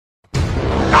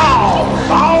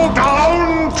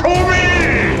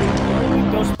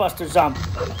Ghostbuster zombie.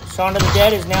 Shaun of the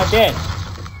Dead is now dead.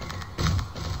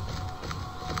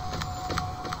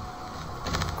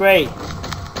 Great.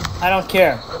 I don't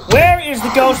care. Where is the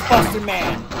Ghostbuster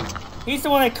man? He's the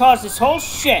one that caused this whole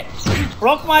shit.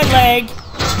 Broke my leg.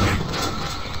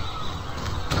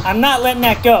 I'm not letting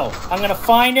that go. I'm gonna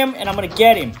find him and I'm gonna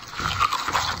get him.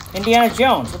 Indiana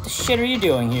Jones, what the shit are you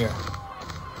doing here?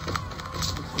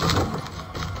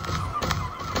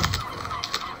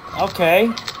 Okay.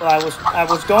 Well, I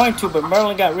was going to, but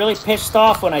Merlin got really pissed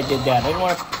off when I did that. I didn't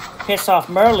want to piss off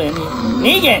Merlin.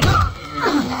 Negan!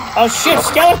 Oh shit,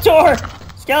 Skeletor!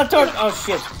 Skeletor! Oh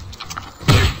shit.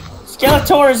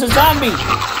 Skeletor is a zombie!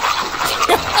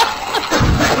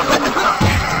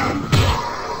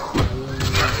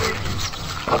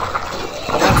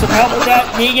 Want some help with that,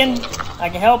 Negan? I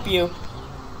can help you.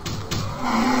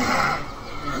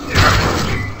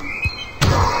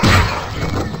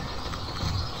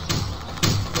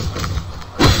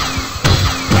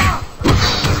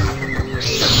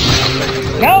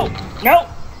 No! No!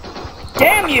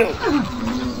 Damn you!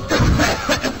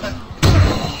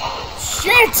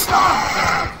 Shit!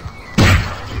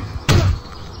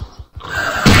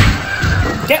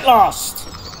 Get lost!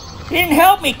 You didn't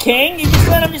help me, King! You just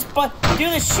let him just do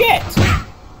the shit!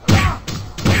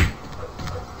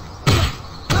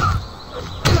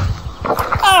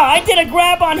 Oh, I did a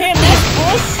grab on him! That's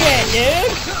bullshit,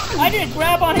 dude! I did a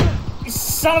grab on him, you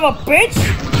son of a bitch!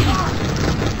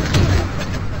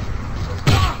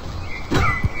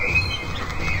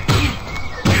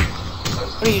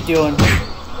 What are you doing?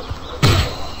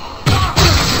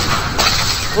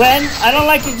 Glenn, I don't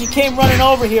like that you came running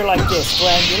over here like this,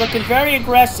 Glenn. You're looking very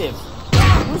aggressive.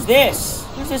 Who's this?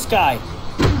 Who's this guy?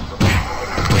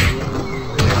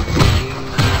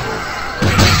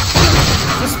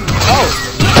 Oh,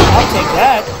 I'll take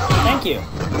that. Thank you.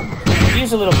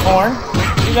 Use a little corn.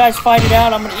 You guys fight it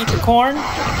out. I'm gonna eat the corn.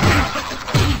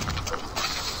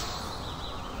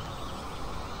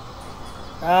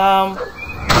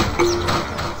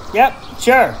 Yep,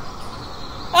 sure.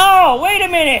 Oh, wait a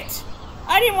minute!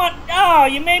 I didn't want... Oh,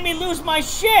 you made me lose my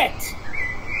shit!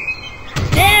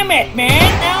 Damn it,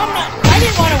 man! Now I'm not... I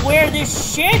didn't want to wear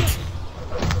this shit!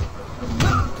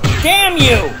 Damn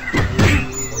you!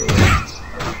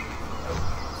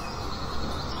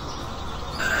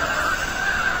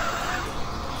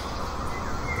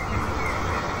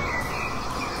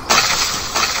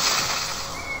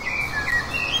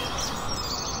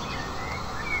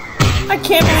 I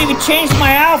can't believe it changed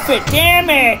my outfit! Damn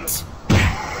it!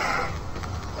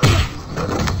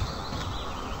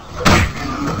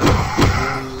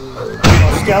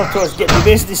 Oh, Skeletor's getting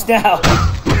business now.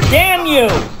 Damn you!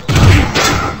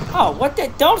 Oh, what the...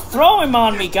 Don't throw him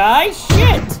on me, guys!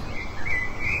 Shit!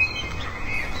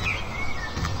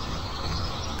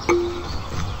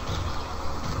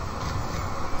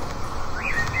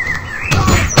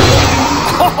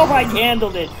 Oh, I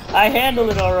handled it! I handled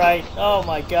it alright. Oh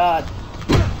my god.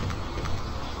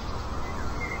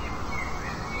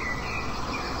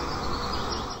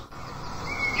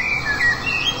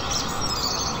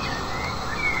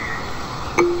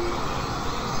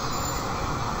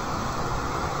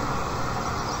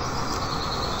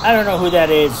 I don't know who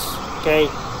that is, okay?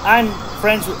 I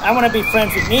want to be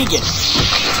friends with Negan.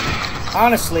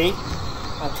 Honestly.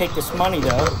 I'll take this money,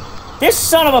 though. This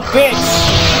son of a bitch!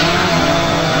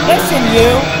 Listen, you!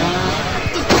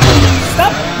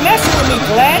 Stop messing with me,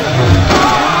 Glenn!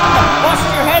 Bust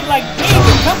your head like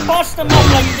Negan! Come bust him up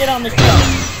like you did on the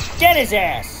show! Get his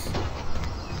ass!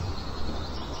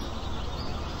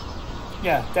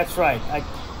 Yeah, that's right.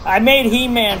 I made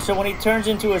He-Man so when he turns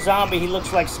into a zombie, he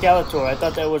looks like Skeletor. I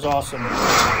thought that was awesome.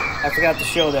 I forgot to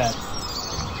show that.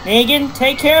 Negan,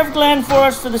 take care of Glenn for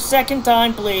us for the second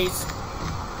time, please.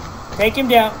 Take him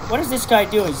down. What is this guy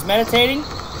doing? He's meditating?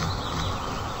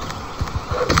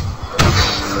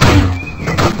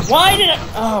 Why did I...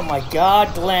 Oh my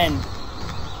god, Glenn.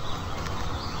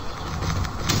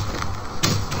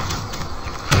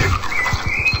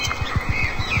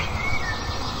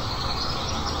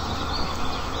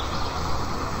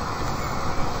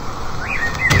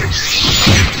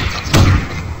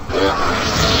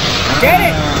 Get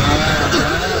it!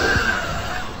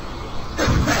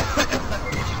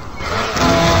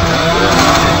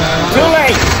 Too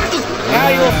late! Now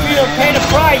you will pay the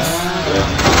price!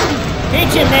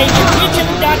 Teach him, Nathan! Teach him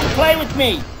not to play with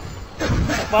me!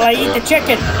 While I eat the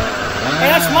chicken! Hey,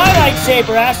 that's my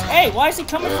lightsaber, ass! Hey, why is he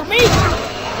coming for me?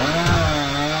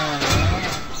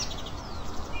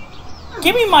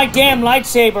 Give me my damn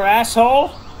lightsaber,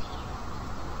 asshole!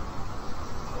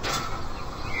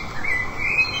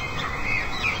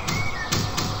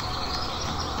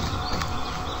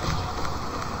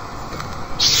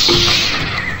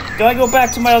 Do I go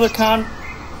back to my other con?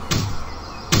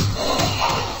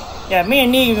 Yeah, me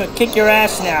and Negan are gonna kick your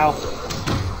ass now.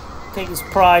 Take this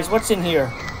prize. What's in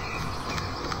here?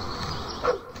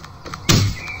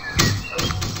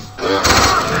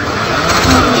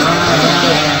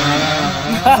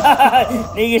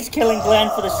 Negan's killing Glenn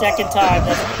for the second time.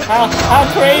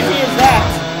 How crazy is that?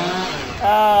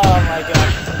 Oh my god.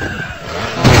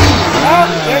 Oh,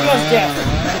 there goes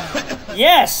Death.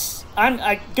 Yes!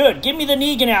 Good. Give me the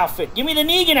Negan outfit. Give me the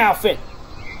Negan outfit.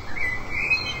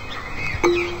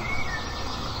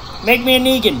 Make me a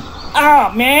Negan.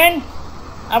 Oh, man.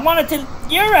 I wanted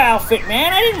your outfit,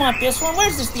 man. I didn't want this one. What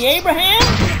is this, the Abraham?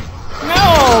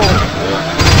 No.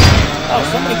 Oh,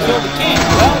 somebody killed the king.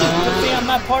 Well, good thing I'm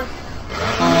not part of...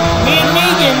 Me and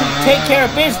Negan take care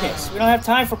of business. We don't have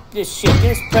time for this shit. Get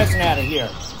this present out of here.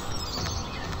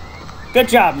 Good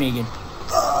job, Negan.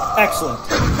 Excellent.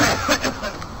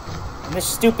 And this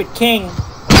stupid king,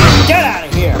 get out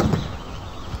of here.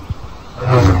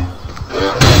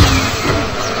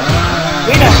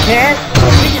 We don't care.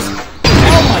 We just...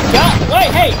 Oh my god.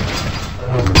 Wait, hey.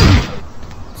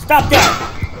 Stop that.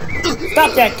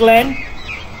 Stop that, Glenn.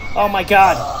 Oh my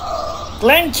god.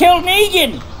 Glenn killed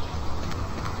Negan.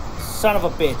 Son of a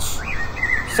bitch.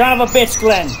 Son of a bitch,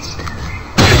 Glenn.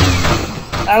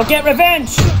 I'll get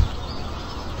revenge.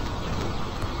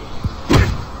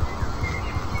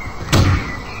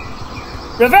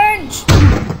 Revenge!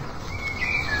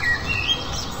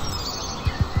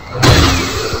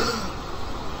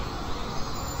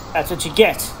 That's what you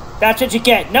get. That's what you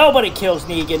get. Nobody kills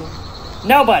Negan.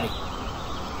 Nobody.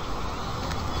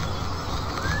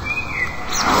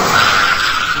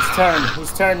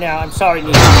 His turn now. I'm sorry,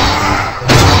 Negan.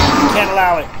 Can't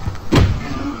allow it.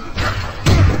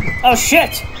 Oh,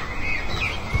 shit!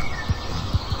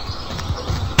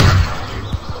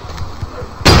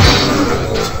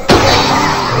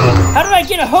 How did I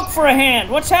get a hook for a hand?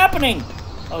 What's happening?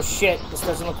 Oh, shit. This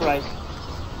doesn't look right.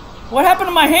 What happened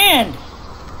to my hand?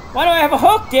 Why do I have a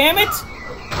hook, damn it?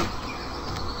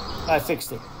 I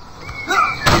fixed it.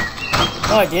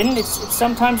 No, I didn't. It's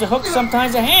sometimes a hook,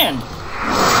 sometimes a hand.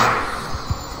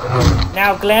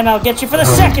 Now, Glenn, I'll get you for the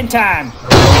second time.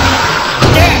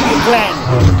 Damn you, Glenn.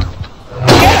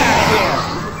 Get out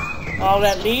of here. All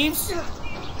that leaves?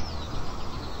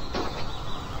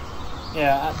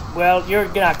 Yeah, well, you're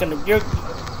not gonna... You're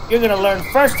gonna learn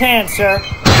firsthand, sir.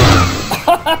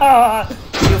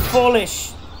 You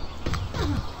foolish.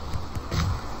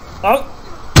 Oh.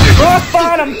 Rock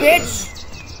bottom, bitch!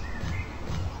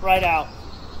 Right out.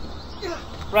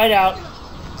 Right out.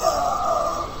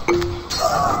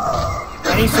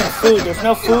 I need some food. There's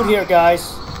no food here,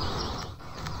 guys.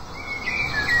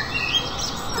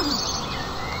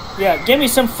 Yeah, give me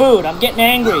some food. I'm getting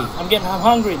angry. I'm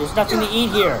hungry. There's nothing to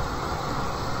eat here.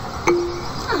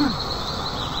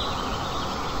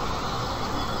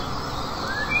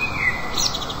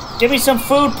 Give me some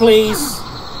food, please.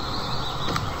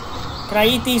 Can I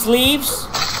eat these leaves?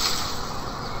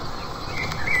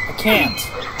 I can't.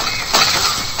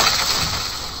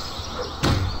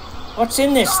 What's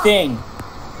in this thing?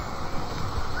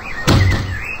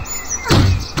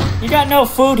 You got no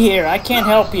food here. I can't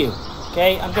help you.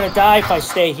 Okay? I'm gonna die if I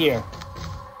stay here.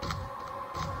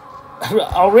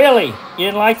 Oh, really? You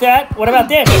didn't like that? What about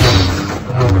this?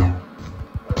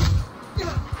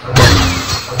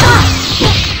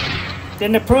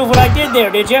 Didn't approve what I did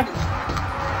there, did you?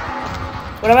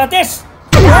 What about this?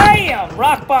 Bam!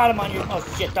 Rock bottom on your... Oh,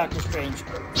 shit, Dr. Strange.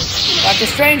 Dr.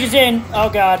 Strange is in.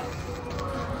 Oh, God.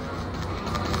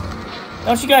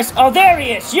 Don't you guys... Oh, there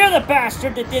he is. You're the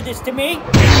bastard that did this to me.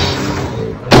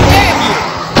 Damn you!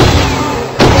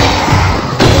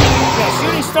 Yeah,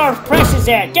 shooting star press his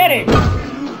ad. Get it!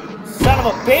 Son of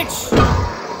a bitch.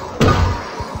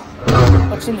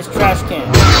 What's in this trash can?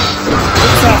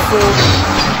 Let's have food.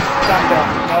 Dumbbell.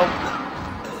 Nope.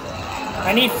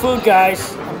 I need food,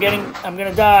 guys. I'm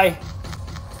gonna die.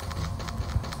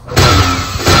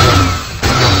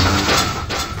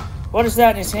 What is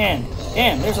that in his hand?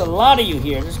 Damn, there's a lot of you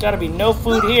here. There's gotta be no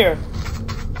food here.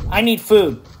 I need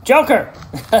food. Joker!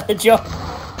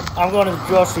 I'm going to the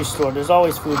grocery store. There's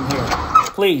always food in here.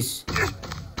 Please.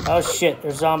 Oh shit,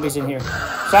 there's zombies in here.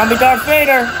 Zombie Darth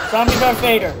Vader! Zombie Darth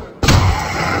Vader!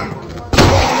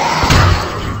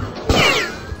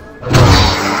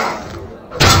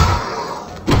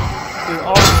 Dude,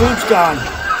 all the food's gone.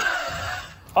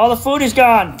 All the food is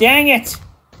gone. Dang it!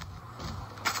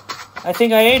 I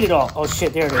think I ate it all. Oh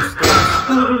shit, there it is.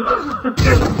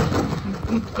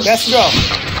 Destro.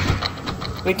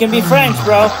 We can be friends,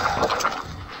 bro.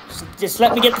 Just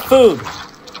let me get the food.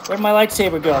 Where'd my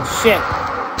lightsaber go? Shit.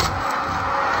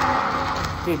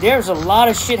 Dude, there's a lot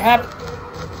of shit happening.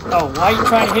 Oh, why are you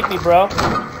trying to hit me, bro? It's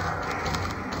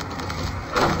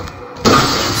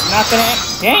not gonna...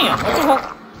 Damn, what the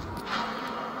hell?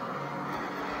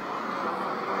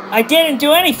 I didn't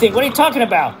do anything. What are you talking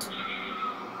about?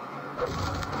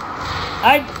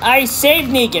 I saved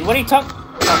Negan. What are you talking...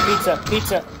 Oh, pizza,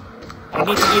 pizza. I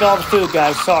need to eat all the food,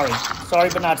 guys. Sorry. Sorry,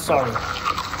 but not sorry.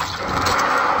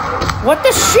 What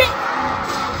the shit?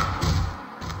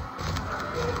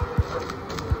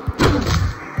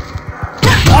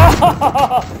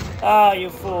 Oh, you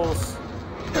fools.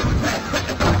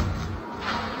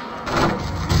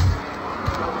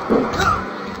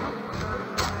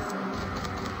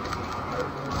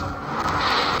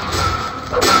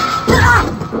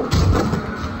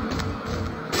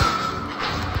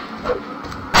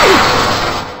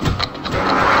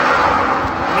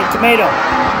 Tomato.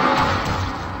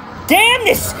 Damn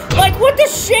this! Like, what the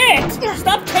shit?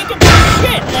 Stop taking my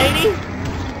shit, lady!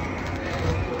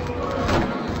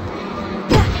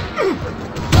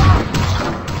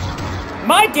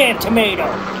 My damn tomato!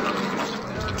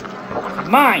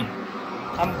 Mine!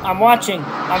 I'm watching.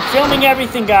 I'm filming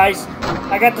everything, guys.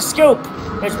 I got the scoop.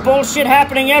 There's bullshit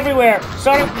happening everywhere.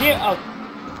 Sorry. Oh.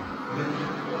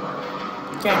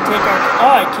 Can't take our...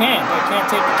 Oh, I can't. I can't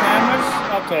take the cameras?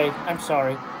 Okay, I'm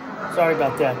sorry. Sorry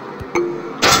about that.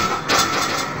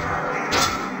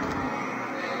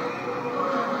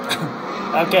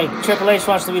 Okay, Triple H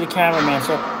wants to be the cameraman,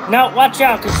 so... No, watch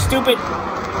out, because stupid...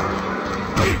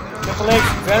 Triple H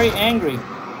is very angry.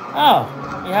 Oh,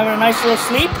 you having a nice little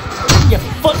sleep? You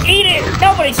eat it!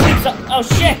 Nobody sleeps... Oh,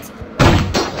 shit!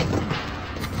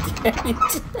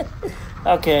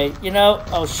 Okay, you know...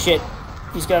 Oh, shit.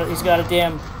 He's got a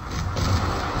damn...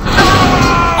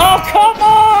 Oh, come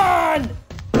on!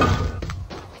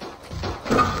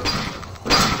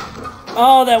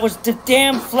 Oh, that was the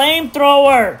damn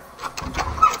flamethrower!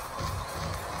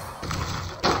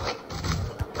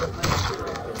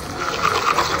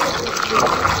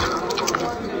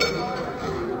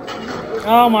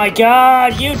 Oh my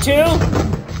god, you too? I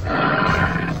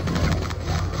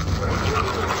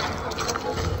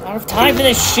don't have time for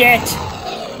this shit!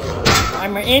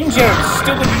 I'm injured,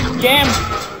 stupid damn...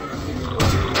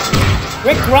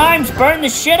 Rick Grimes burned the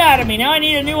shit out of me, now I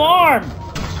need a new arm!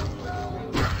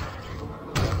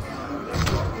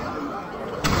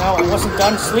 No, I wasn't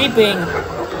done sleeping.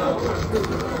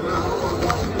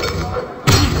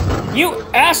 You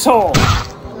asshole!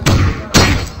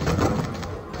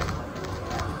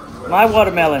 My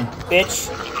watermelon, bitch.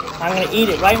 I'm gonna eat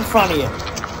it right in front of you.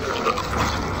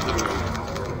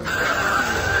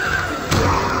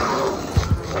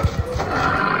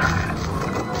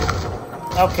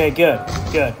 Okay, good,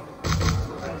 good.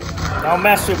 Don't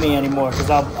mess with me anymore, because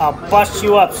I'll bust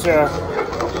you up, sir.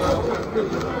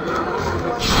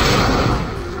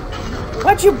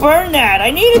 Why'd you burn that?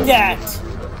 I needed that!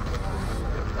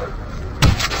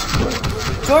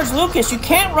 George Lucas, you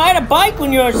can't ride a bike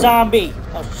when you're a zombie!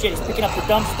 Oh shit, he's picking up the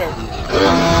dumpster.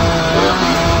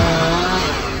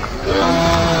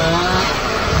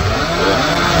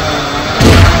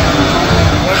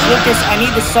 George Lucas, I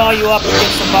need to saw you up and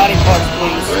get some body parts,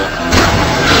 please.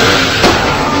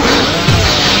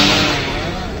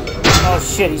 Oh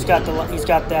shit, he's got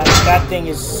that. That thing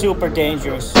is super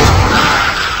dangerous.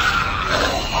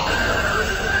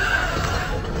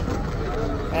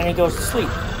 And he goes to sleep.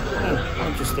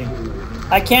 Interesting.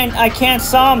 I can't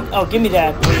saw him. Oh, give me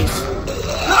that, please.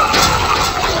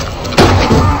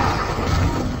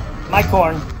 My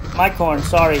corn,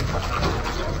 sorry.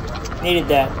 Needed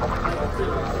that.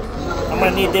 I'm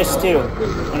gonna need this too.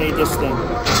 I need this thing.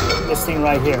 This thing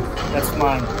right here. That's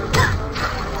mine.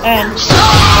 And,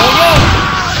 there we go!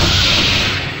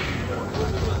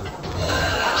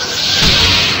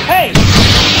 Hey!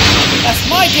 That's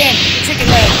my damn chicken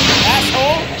leg,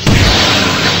 asshole!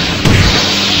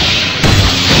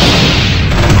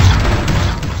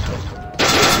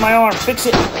 Fix my arm, fix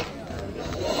it!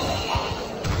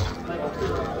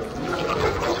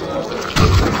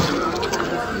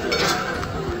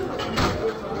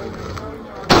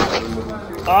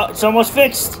 Oh, it's almost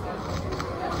fixed!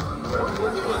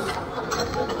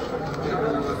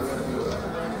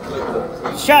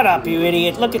 Shut up, you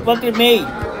idiot! Look at me!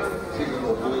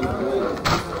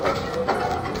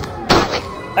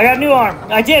 I got a new arm.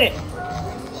 I did it.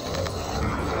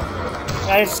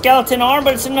 I had a skeleton arm,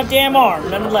 but it's in a damn arm,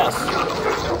 nonetheless.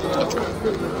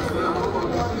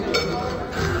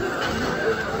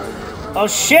 Oh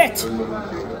shit!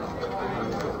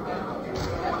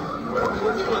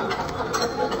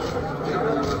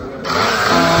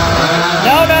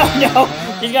 No!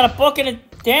 He's got a book in it.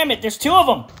 Damn it! There's two of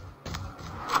them.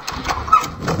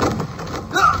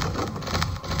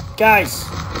 Guys,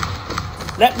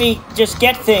 let me just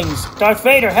get things. Darth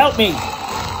Vader, help me.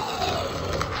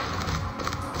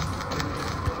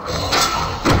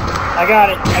 I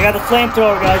got it. I got the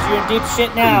flamethrower, guys. You're in deep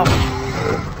shit now.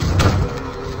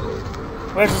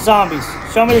 Where's the zombies?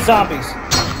 Show me the zombies.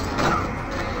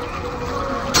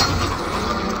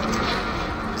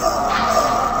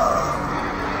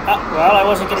 Well, I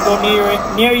wasn't going to go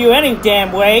near you any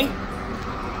damn way.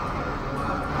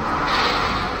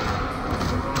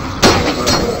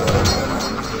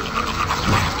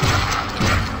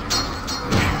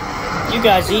 You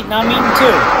guys eating, I'm eating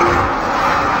too.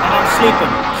 And I'm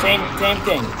sleeping. Same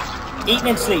thing. Eating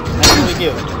and sleeping. That's what we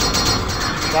do.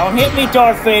 Don't hit me,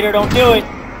 Darth Vader. Don't do it.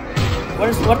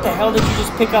 What the hell did you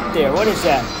just pick up there? What is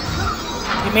that?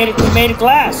 He made a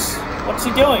glass. What's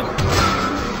he doing?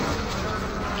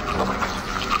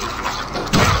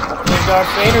 Darth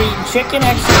Vader eating chicken.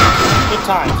 Excellent. Good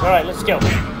times. All right, let's go.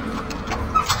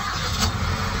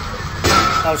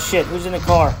 Oh shit! Who's in the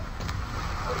car?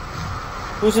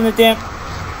 Who's in the damn?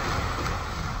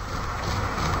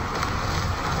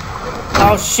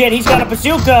 Oh shit! He's got a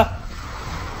bazooka.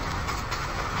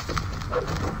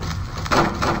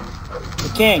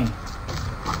 The king.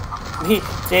 He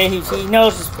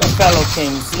knows his fellow king.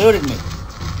 He saluted me.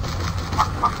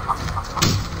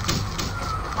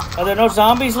 Are there no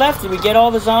zombies left? Did we get all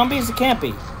the zombies? It can't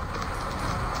be.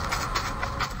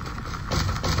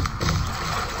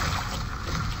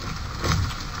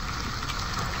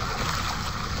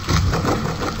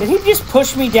 Did he just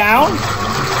push me down?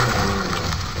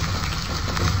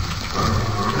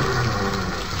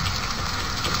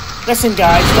 Listen,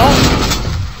 guys, don't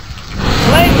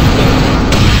play with me.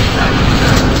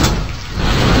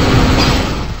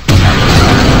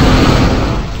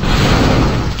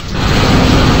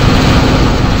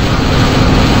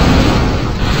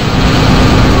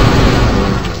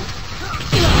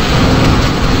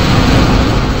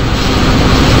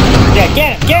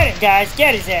 Get him, guys.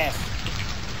 Get his ass.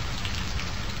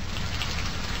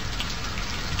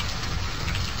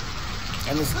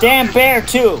 And this damn bear,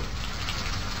 too.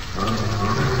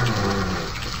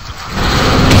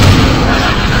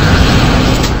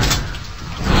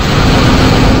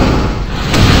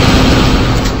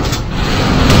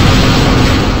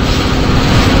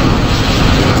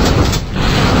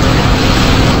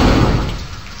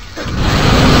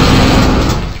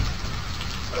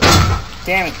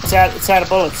 Damn it, it's out of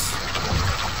bullets.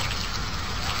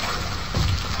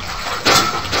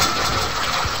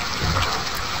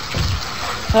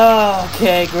 Oh,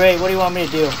 okay, great. What do you want me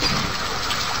to do? Nope,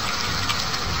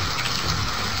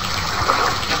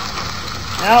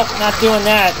 not doing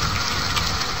that.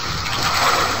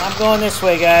 I'm going this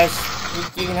way, guys.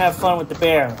 You can have fun with the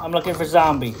bear. I'm looking for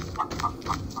zombie.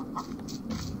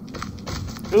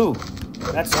 Ooh,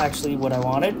 that's actually what I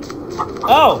wanted.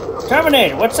 Oh,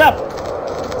 Terminator, what's up?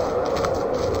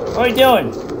 What are you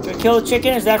doing? Gonna kill the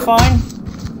chicken? Is that fine?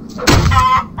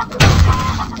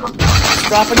 Just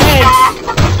dropping eggs.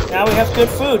 Now we have good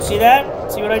food. See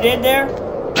that? See what I did there?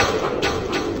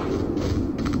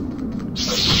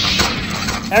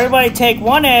 Everybody take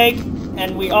one egg,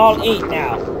 and we all eat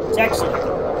now. It's excellent.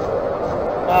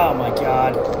 Oh my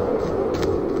god.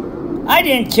 I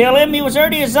didn't kill him. He was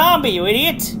already a zombie, you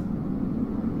idiot.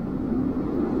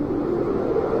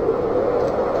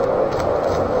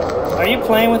 Are you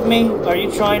playing with me? Are you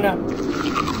trying to?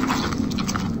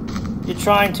 You're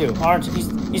trying to, aren't you?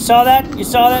 You saw that? You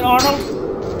saw that, Arnold?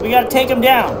 We gotta take him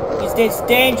down. He's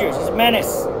dangerous. He's a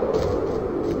menace.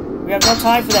 We have no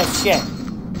time for that shit.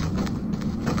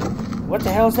 What the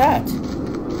hell is that?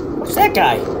 What's that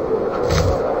guy?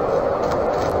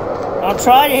 Don't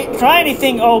try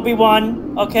anything,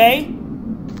 Obi-Wan, okay?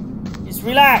 Just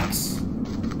relax.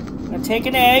 I'm gonna take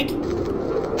an egg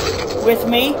with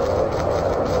me.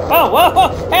 Oh, whoa,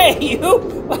 whoa, hey, you!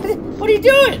 What are you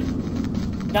doing?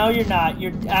 No, you're not.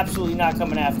 You're absolutely not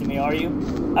coming after me, are you?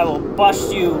 I will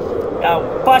bust you.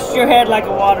 I'll bust your head like a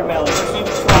watermelon. Don't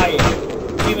even try it.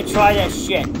 Don't even try that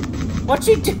shit. What's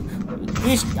he do?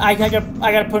 I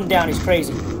gotta put him down. He's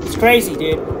crazy. He's crazy,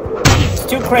 dude. He's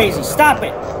too crazy. Stop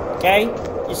it, okay?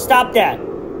 You stop that.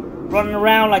 Running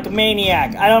around like a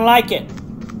maniac. I don't like it.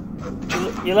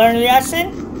 You learn the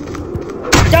lesson?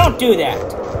 Don't do that.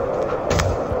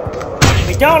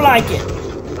 We don't like it.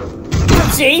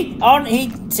 See?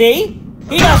 See?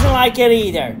 He doesn't like it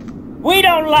either. We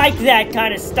don't like that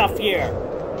kind of stuff here.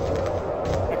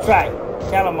 That's right.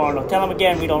 Tell him, Arnold. Tell him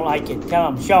again we don't like it. Tell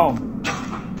him. Show him.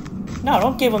 No,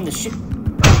 don't give him the shit.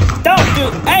 Don't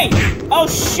do... Hey! Oh,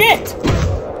 shit!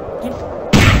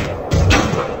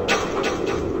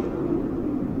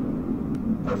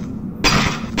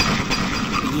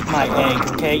 my egg,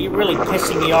 okay? You're really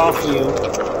pissing me off, you.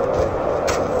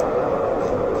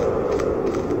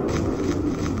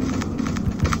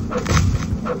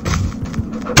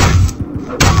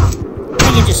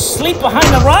 You just sleep behind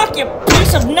the rock, you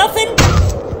piece of nothing?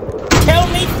 Tell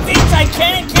me things I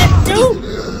can and can't do?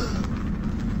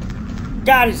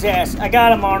 Got his ass. I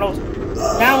got him, Arnold.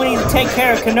 Now we need to take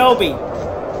care of Kenobi.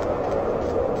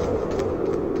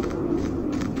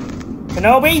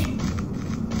 Kenobi?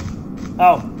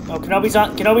 Oh, Kenobi's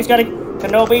on. Kenobi's got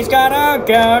a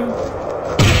gun.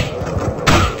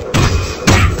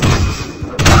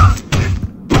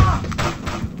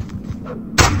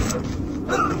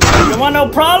 You want no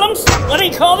problems? What do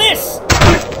you call this?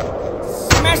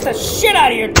 Smash the shit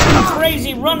out of your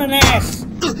crazy running ass.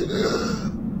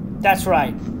 That's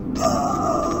right.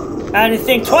 I didn't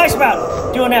think twice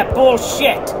about doing that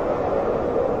bullshit.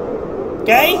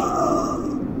 Okay?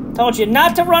 Told you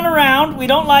not to run around. We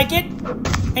don't like it.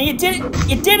 And you did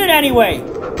it anyway.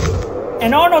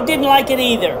 And Arnold didn't like it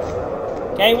either.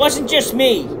 Okay? It wasn't just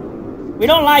me. We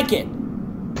don't like it.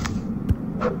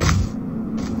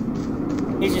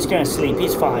 He's just gonna sleep.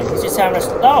 He's fine. He's just having a...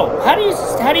 Oh, how do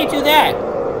you do that?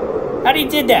 How do you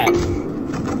did that?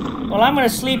 Well, I'm gonna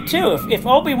sleep too. If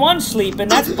Obi-Wan's sleeping,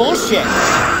 that's bullshit.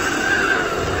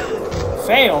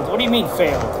 Failed? What do you mean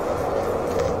failed?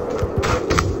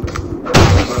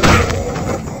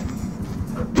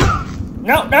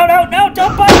 No,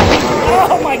 don't bite!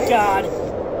 Oh my god!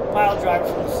 Pile driver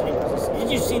from the sitting position. Did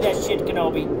you see that shit,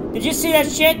 Kenobi? Did you see that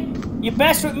shit? You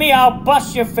mess with me, I'll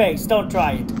bust your face. Don't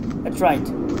try it. That's right.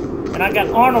 And I got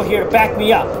Arnold here to back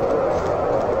me up.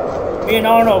 Me and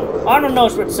Arnold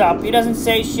knows what's up. He doesn't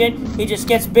say shit, he just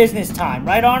gets business time.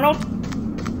 Right, Arnold?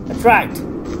 That's right.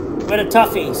 We're the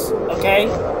toughies, okay?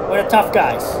 We're the tough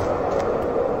guys.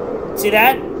 See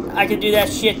that? I can do that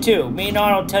shit too. Me and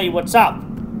Arnold tell you what's up.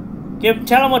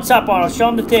 Tell him what's up, Arnold. Show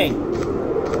him the thing.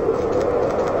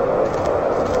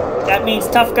 That means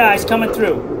tough guys coming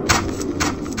through.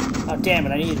 Oh, damn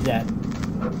it. I needed that.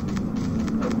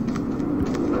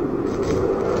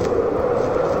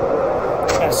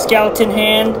 Got a skeleton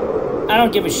hand. I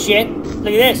don't give a shit.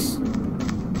 Look at this.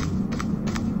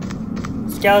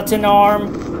 Skeleton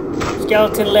arm.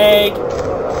 Skeleton leg.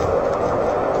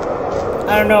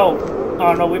 I don't know.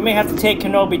 Oh, no. We may have to take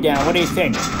Kenobi down. What do you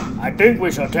think? I think we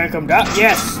shall take him down.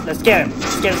 Yes, let's get him.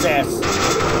 Let's get his ass.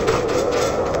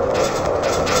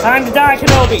 Time to die,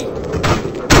 Kenobi.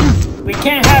 We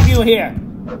can't have you here.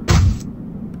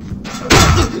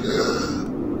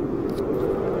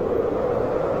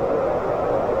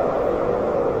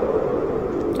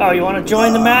 Oh, you want to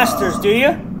join the Masters, do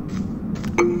you?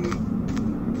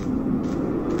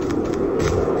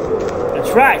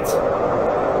 That's right.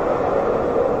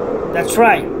 That's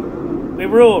right. We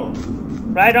rule.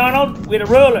 Right, Arnold? We're the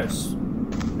rulers.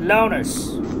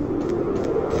 Loners.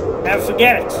 Never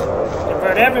forget it.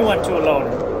 Convert everyone to a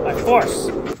loner. By force.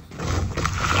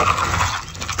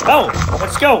 Oh,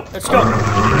 let's go. Let's go.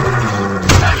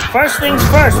 First things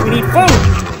first, we need food.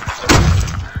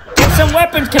 Get some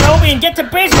weapons, Kenobi, and get to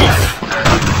business.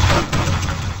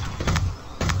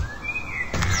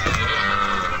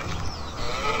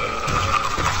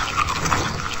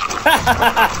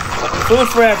 Food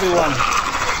for everyone.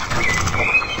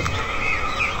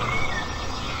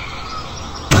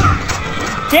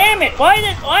 Damn it! Why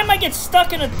am I get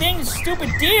stuck in a thing, stupid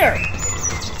deer?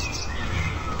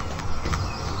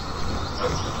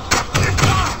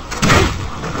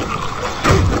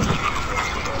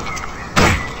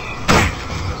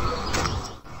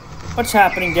 What's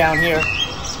happening down here?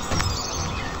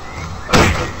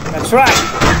 That's right.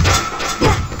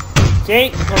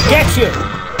 See? We'll get you.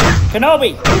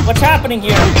 Kenobi, what's happening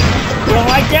here? You don't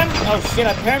like them? Oh shit,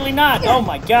 apparently not. Oh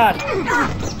my god.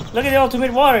 Look at the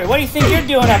Ultimate Warrior. What do you think you're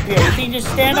doing up here? You think you just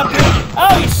stand up here?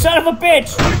 Oh, you son of a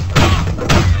bitch!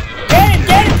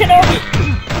 Get it, Kenobi!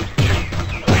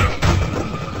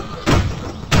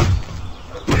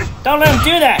 Don't let him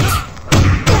do that!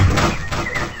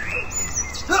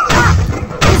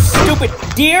 Stupid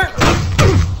deer!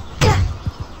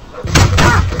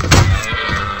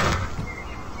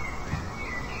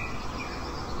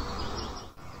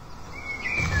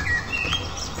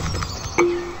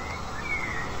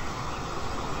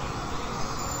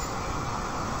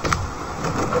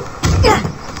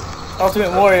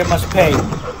 Ultimate Warrior must pay.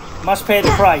 Must pay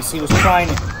the price. He was trying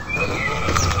to...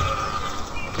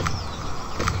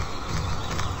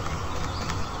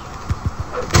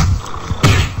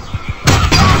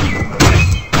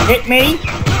 Hit me?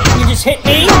 You just hit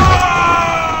me?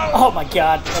 Oh my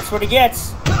god, that's what he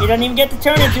gets. He doesn't even get to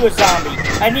turn into a zombie.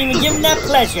 I didn't even give him that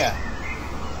pleasure.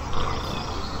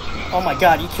 Oh my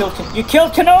God, you killed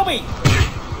Kenobi!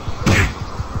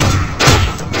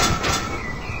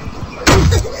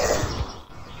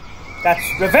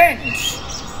 That's revenge!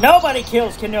 Nobody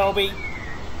kills Kenobi!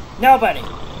 Nobody!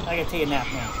 I gotta take a nap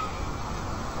now.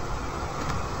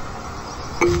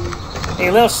 Hey,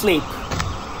 a little sleep.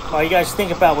 While you guys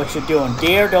think about what you're doing.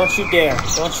 Dare, don't you dare.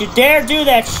 Don't you dare do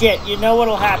that shit! You know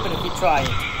what'll happen if you try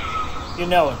it. You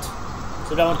know it.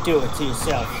 So don't do it to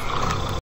yourself.